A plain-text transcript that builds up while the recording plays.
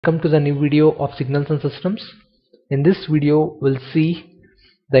Welcome to the new video of signals and systems. In this video we'll see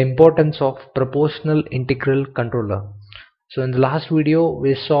the importance of proportional integral controller. So in the last video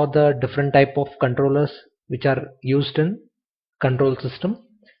we saw the different type of controllers which are used in control system.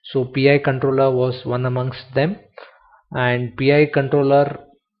 So PI controller was one amongst them, and PI controller,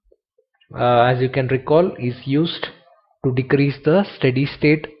 as you can recall, is used to decrease the steady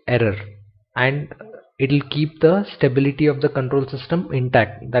state error, and it will keep the stability of the control system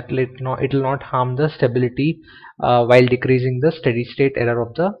intact. That it will not harm the stability while decreasing the steady state error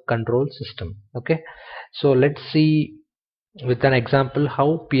of the control system. Okay, so let's see with an example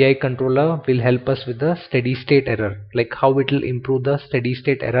how PI controller will help us with the steady state error, like how it will improve the steady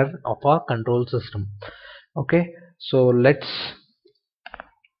state error of our control system. Okay, so let's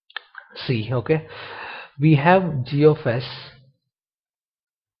see. Okay, we have G of S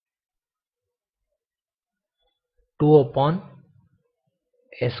 2 upon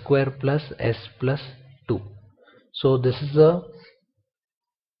S square plus S plus 2. So this is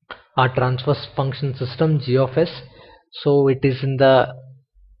our transfer function system G of S. So it is in the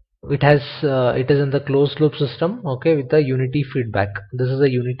closed loop system, okay, with the unity feedback. This is a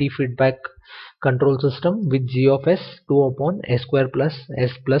unity feedback control system with G of S 2 upon S square plus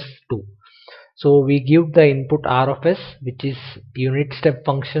S plus 2. So we give the input R of S, which is unit step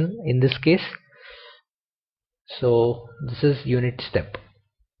function in this case. So this is unit step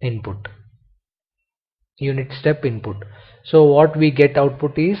input. So what we get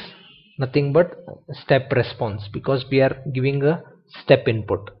output is nothing but step response, because we are giving a step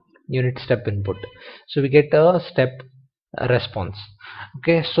input, unit step input. So we get a step response.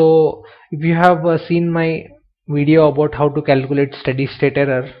 Okay, so if you have seen my video about how to calculate steady state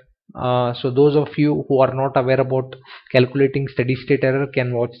error, so those of you who are not aware about calculating steady state error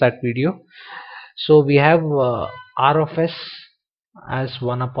can watch that video. So we have R of S as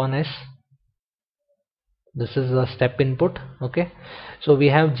 1 upon S. This is the step input. Okay, so we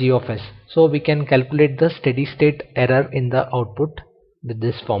have G of S, so we can calculate the steady state error in the output with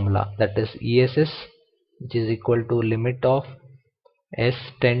this formula, that is ESS, which is equal to limit of S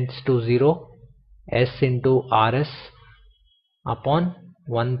tends to 0 S into RS upon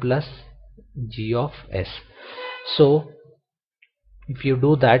 1 plus G of S. So if you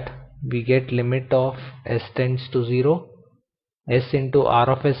do that, we get limit of S tends to 0 S into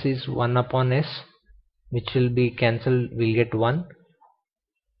R of S is 1 upon S, which will be cancelled, we'll get 1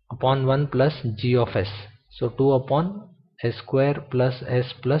 upon 1 plus G of S. So 2 upon S square plus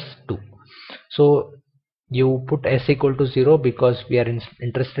S plus 2. So you put S equal to 0 because we are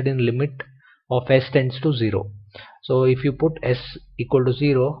interested in limit of S tends to 0. So if you put S equal to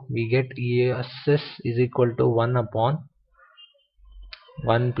 0, we get ESS is equal to 1 upon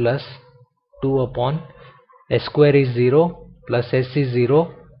 1 plus 2 upon S square is 0 plus S is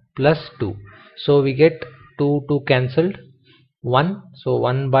 0 plus 2. So we get 2 cancelled, 1, so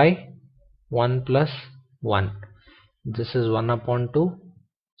 1 by 1 plus 1, this is 1 upon 2.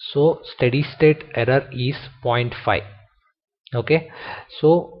 So steady state error is 0.5. okay,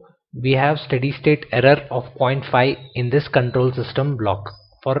 so we have steady state error of 0.5 in this control system block.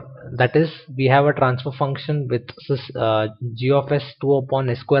 For that is, we have a transfer function with G of S 2 upon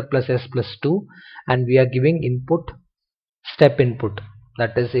S square plus S plus 2, and we are giving input step input,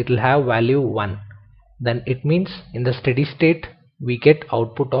 that is it will have value 1. Then it means in the steady state we get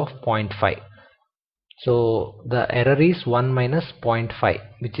output of 0.5. So the error is 1 minus 0.5,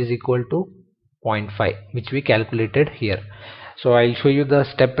 which is equal to 0.5, which we calculated here. So I'll show you the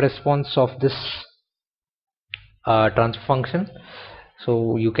step response of this transfer function,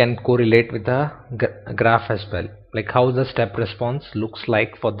 so you can correlate with the graph as well, like how the step response looks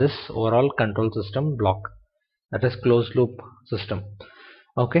like for this overall control system block, that is closed loop system.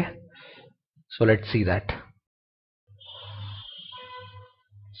 Okay, so let's see that.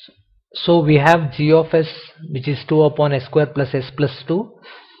 So we have G of S, which is 2 upon S square plus S plus 2.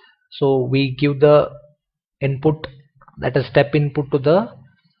 So we give the input, that is step input, to the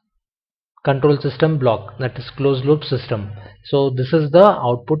control system block, that is closed loop system. So this is the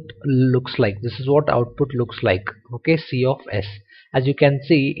output looks like, this is what output looks like. Okay, C of S, as you can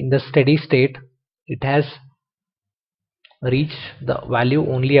see in the steady state it has reached the value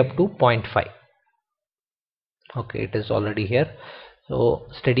only up to 0.5. okay, it is already here. So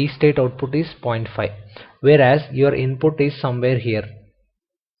steady state output is 0.5, whereas your input is somewhere here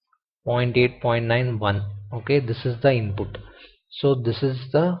 0.8, 0.91. okay, this is the input. So this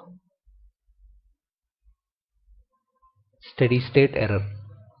is the steady state error,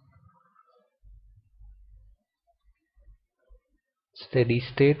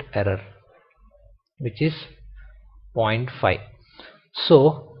 which is 0.5.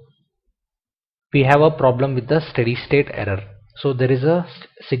 So we have a problem with the steady state error. So there is a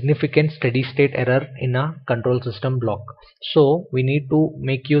significant steady state error in a control system block. So we need to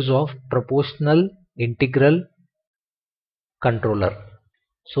make use of proportional integral controller.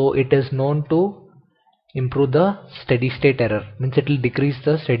 So it is known to improve the steady state error, means it will decrease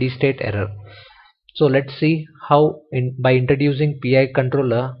the steady state error. So let's see how by introducing PI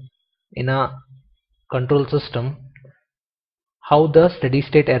controller in a control system, how the steady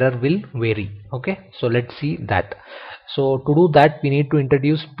state error will vary. Okay, so let's see that. So to do that, we need to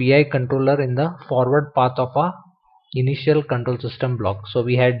introduce PI controller in the forward path of a initial control system block. So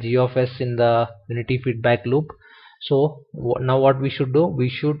we had G of S in the unity feedback loop. So now what we should do, we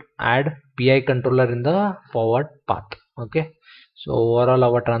should add PI controller in the forward path. Okay, so overall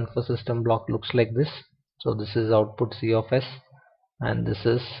our transfer system block looks like this. So this is output C of S, and this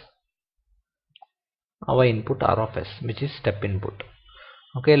is our input R of S, which is step input.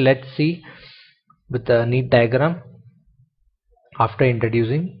 Okay, let's see with the neat diagram after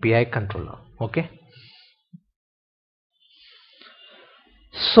introducing PI controller. Okay,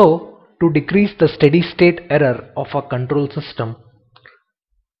 so to decrease the steady state error of a control system,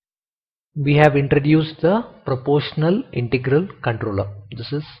 we have introduced the proportional integral controller.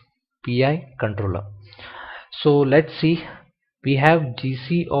 This is PI controller. So let's see, we have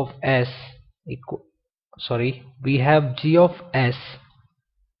GC of S equal, we have G of S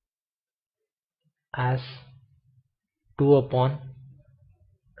as 2 upon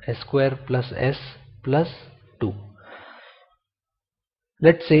S square plus S plus 2.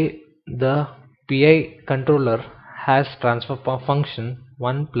 Let's say the PI controller has transfer function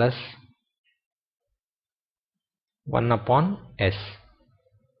 1 plus 1 upon S.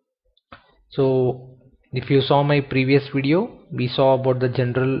 So if you saw my previous video, we saw about the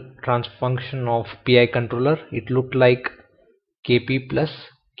general transfer function of PI controller. It looked like Kp plus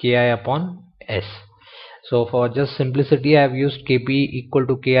Ki upon S. So for just simplicity, I have used Kp equal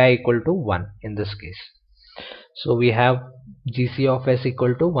to Ki equal to 1 in this case. So we have Gc of S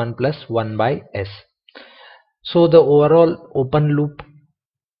equal to 1 plus 1 by S. So the overall open loop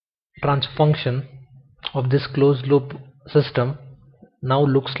transfer function of this closed loop system now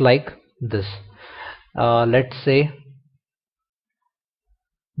looks like this. Let's say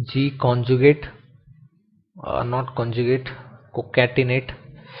G conjugate, not conjugate, concatenate.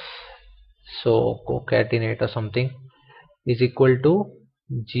 So concatenate or something is equal to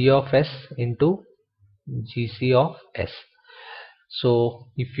G of S into Gc of S. So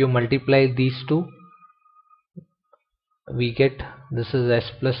if you multiply these two, we get this is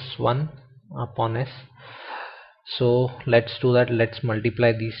S plus 1 upon S. So let's do that. Let's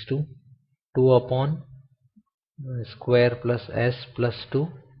multiply these two. 2 upon square plus S plus 2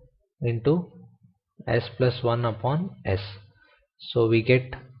 into S plus 1 upon S. So we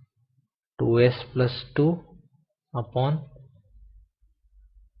get 2S plus 2 upon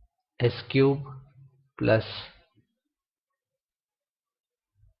S cube plus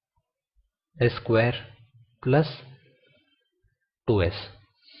S square plus 2S.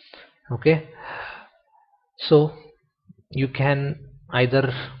 Okay, so you can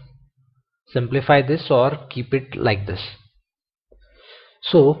either simplify this or keep it like this.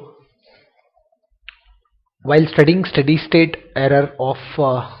 So while studying steady state error of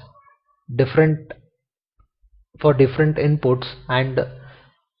different inputs and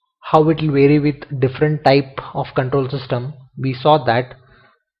how it will vary with different type of control system, we saw that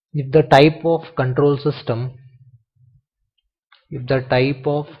if the type of control system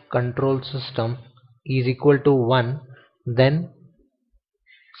is equal to 1, then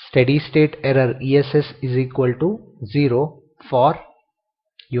steady state error ESS is equal to 0 for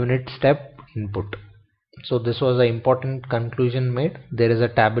unit step input. So this was an important conclusion made. There is a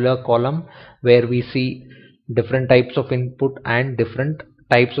tabular column where we see different types of input and different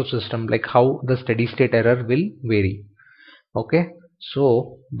types of system, like how the steady state error will vary. Okay,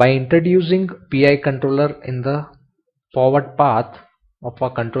 so by introducing PI controller in the forward path of a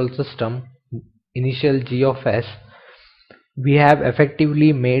control system, initial G of S, we have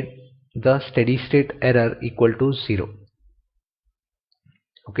effectively made the steady state error equal to 0.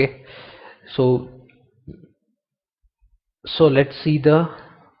 Okay, so let's see the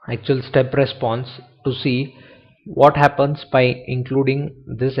actual step response to see what happens by including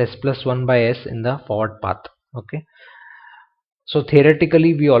this S plus 1 by S in the forward path. Okay, so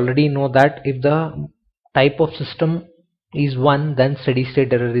theoretically we already know that if the type of system is 1, then steady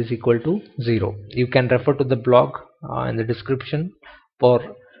state error is equal to 0. You can refer to the blog in the description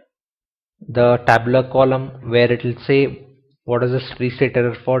for the tabular column where it will say what is the steady state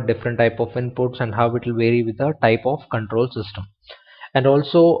error for different type of inputs and how it will vary with the type of control system. And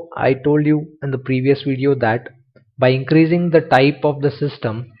also I told you in the previous video that by increasing the type of the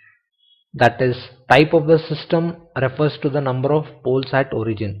system, that is, type of the system refers to the number of poles at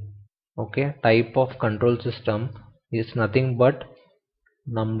origin. Okay, type of control system is nothing but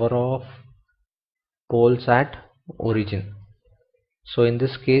number of poles at origin. So in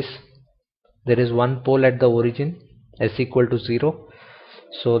this case there is one pole at the origin, s equal to 0,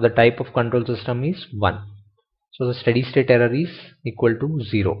 so the type of control system is 1, so the steady state error is equal to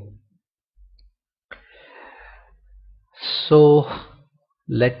 0. So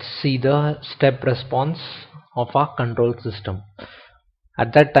let's see the step response of our control system.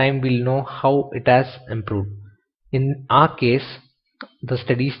 At that time we'll know how it has improved. In our case, the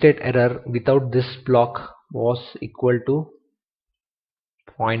steady state error without this block was equal to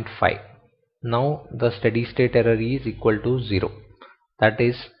 0.5. Now the steady state error is equal to 0. That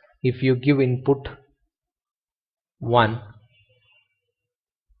is, if you give input 1,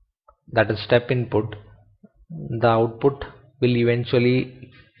 that is step input, the output will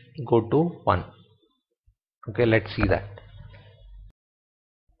eventually go to 1. Okay, let's see that.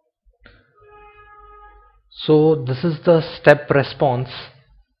 So this is the step response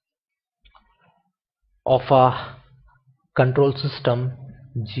of a control system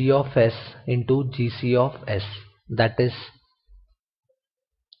G of S into GC of S, that is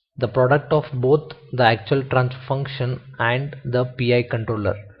the product of both the actual transfer function and the PI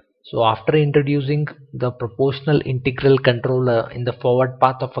controller. So after introducing the proportional integral controller in the forward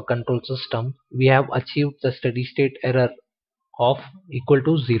path of a control system, we have achieved the steady state error of equal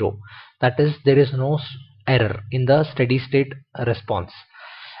to 0. That is, there is no error in the steady state response.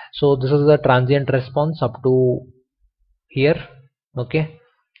 So this is the transient response up to here. Okay,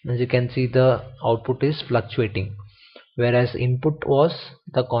 as you can see, the output is fluctuating, whereas input was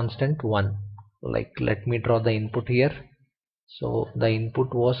the constant 1. Like, let me draw the input here. So the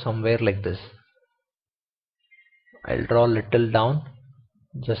input was somewhere like this. I'll draw a little down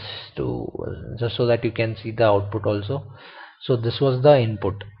just so that you can see the output also. So this was the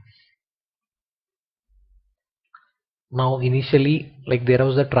input. Now initially, like, there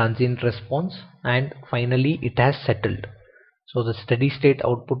was a transient response and finally it has settled. So the steady state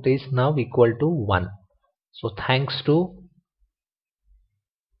output is now equal to 1. So thanks to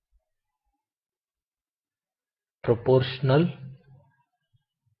proportional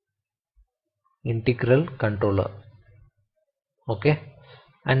integral controller. Okay,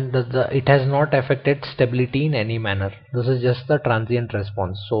 and it has not affected stability in any manner. This is just the transient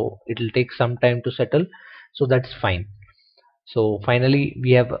response, so it will take some time to settle, so that's fine. So finally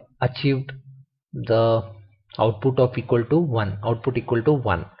we have achieved the output of equal to 1, output equal to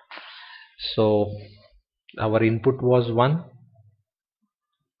 1. So our input was 1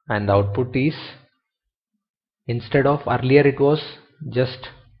 and the output is, instead of earlier it was just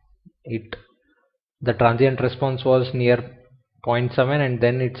it, the transient response was near 0.7 and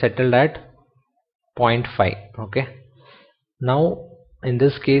then it settled at 0.5. okay, now in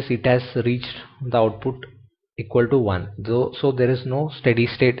this case it has reached the output equal to 1, though, so there is no steady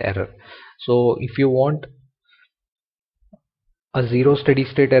state error. So if you want a zero steady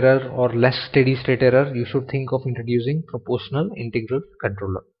state error or less steady state error, you should think of introducing proportional integral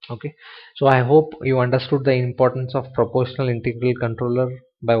controller. Okay, so I hope you understood the importance of proportional integral controller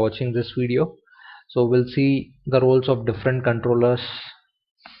by watching this video. So we'll see the roles of different controllers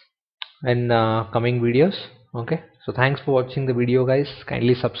in coming videos. Okay, so thanks for watching the video, guys.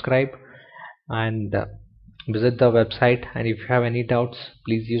 Kindly subscribe and visit the website, and if you have any doubts,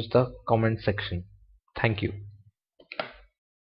 please use the comment section. Thank you.